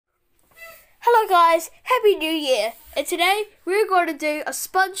Hello guys, Happy New Year, and today we're going to do a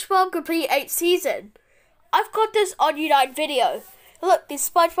SpongeBob complete 8th season. I've got this on Unite video. Look, there's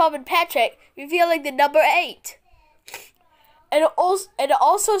SpongeBob and Patrick revealing the number 8. And it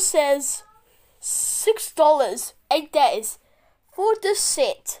also says $6, 8 days for this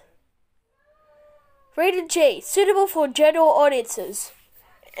set. Rated G, suitable for general audiences.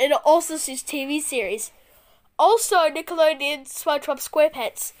 And it also says TV series. Also Nickelodeon SpongeBob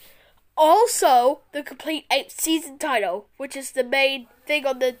SquarePants. Also, the complete 8th season title, which is the main thing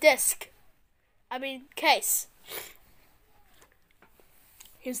on the case.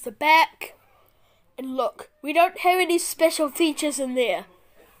 Here's the back. And look, we don't have any special features in there.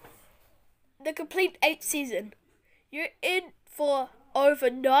 The complete 8th season. You're in for over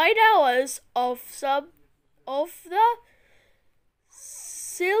 9 hours of some of the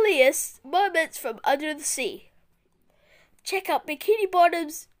silliest moments from under the sea. Check out Bikini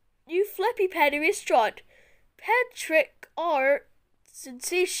Bottom's new Flappy Patty restaurant. Patrick are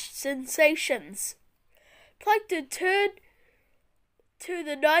sensations. Plankton turn to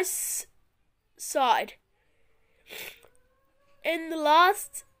the nice side. In the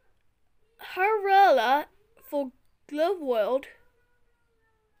last hurrah for Glove World,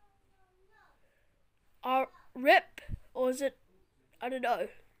 our rip, or is it? I don't know.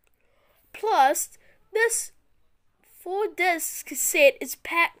 Plus, this 4-disc set is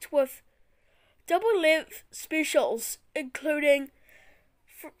packed with double-length specials, including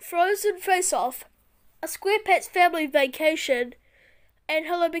Frozen Face Off, a SquarePants Family Vacation, and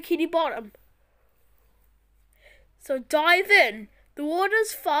Hello Bikini Bottom. So dive in. The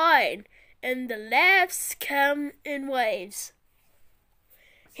water's fine, and the laughs come in waves.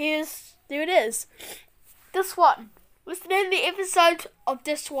 There it is. This one. Listen in the episode of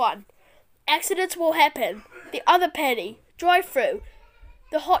this one. Accidents will happen. The other penny. Drive-through.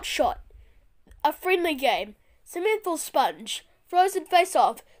 The hot shot. A friendly game. Cemental sponge. Frozen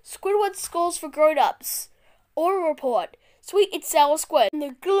face-off. Squidward scores for grown-ups. Oral report. Sweet and sour squid. And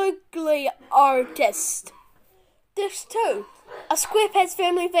the googly artist. This too. A SquarePants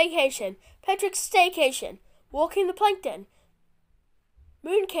Family Vacation. Patrick's Staycation. Walking the Plankton.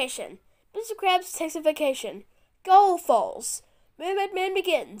 Mooncation. Mr. Krabs takes a vacation. Goal Falls. Mermaid Man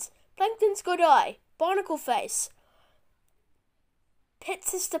begins. Plankton's Good Eye. Barnacle Face. Pet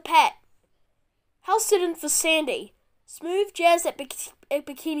Sister Pat. House Sitting for Sandy. Smooth Jazz at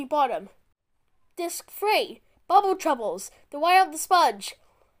Bikini Bottom. Disc 3. Bubble Troubles. The Way of the Sponge.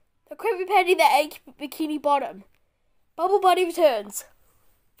 The Krabby Patty that ate Bikini Bottom. Bubble Buddy returns.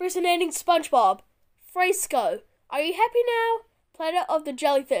 Fascinating SpongeBob. Fresco. Are you happy now? Planet of the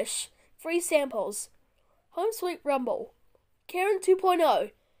Jellyfish. Free samples. Home Sweet Rumble. Karen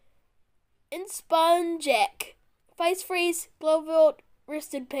 2.0. In SpongeJack. Face Freeze. Glowfield.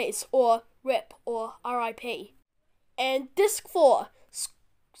 Rest in Peace. Or RIP. Or RIP. And Disc 4.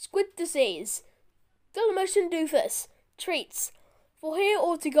 Squid Disease. Dolomotion Doofus. Treats. For here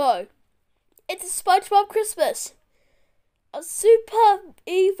or to go. It's a SpongeBob Christmas. A super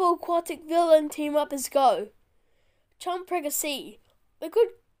evil aquatic villain team up is go. Chum Pregacy. The good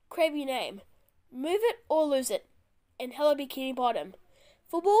Krabby name. Move it or lose it. And Hello Bikini Bottom.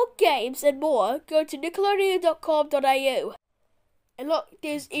 For more games and more, go to nickelodeon.com.au. And look,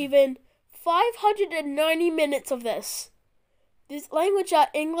 there's even 590 minutes of this. This language are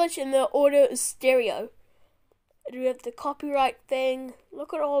English and the audio is stereo. And we have the copyright thing.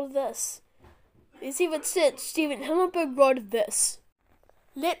 Look at all of this. There's even said Steven Hillenberg wrote this.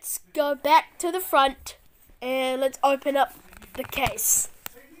 Let's go back to the front and let's open up the case.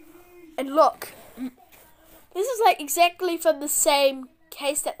 And look, this is like exactly from the same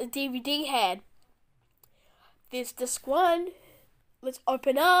case that the DVD had. There's disc 1. Let's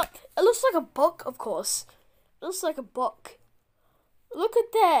open up. It looks like a book, of course. It looks like a book. Look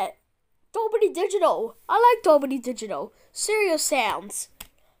at that. Dolby Digital. I like Dolby Digital. Stereo sounds.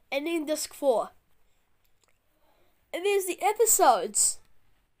 And then disc 4. And there's the episodes.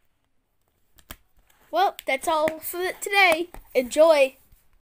 Well, that's all for today. Enjoy.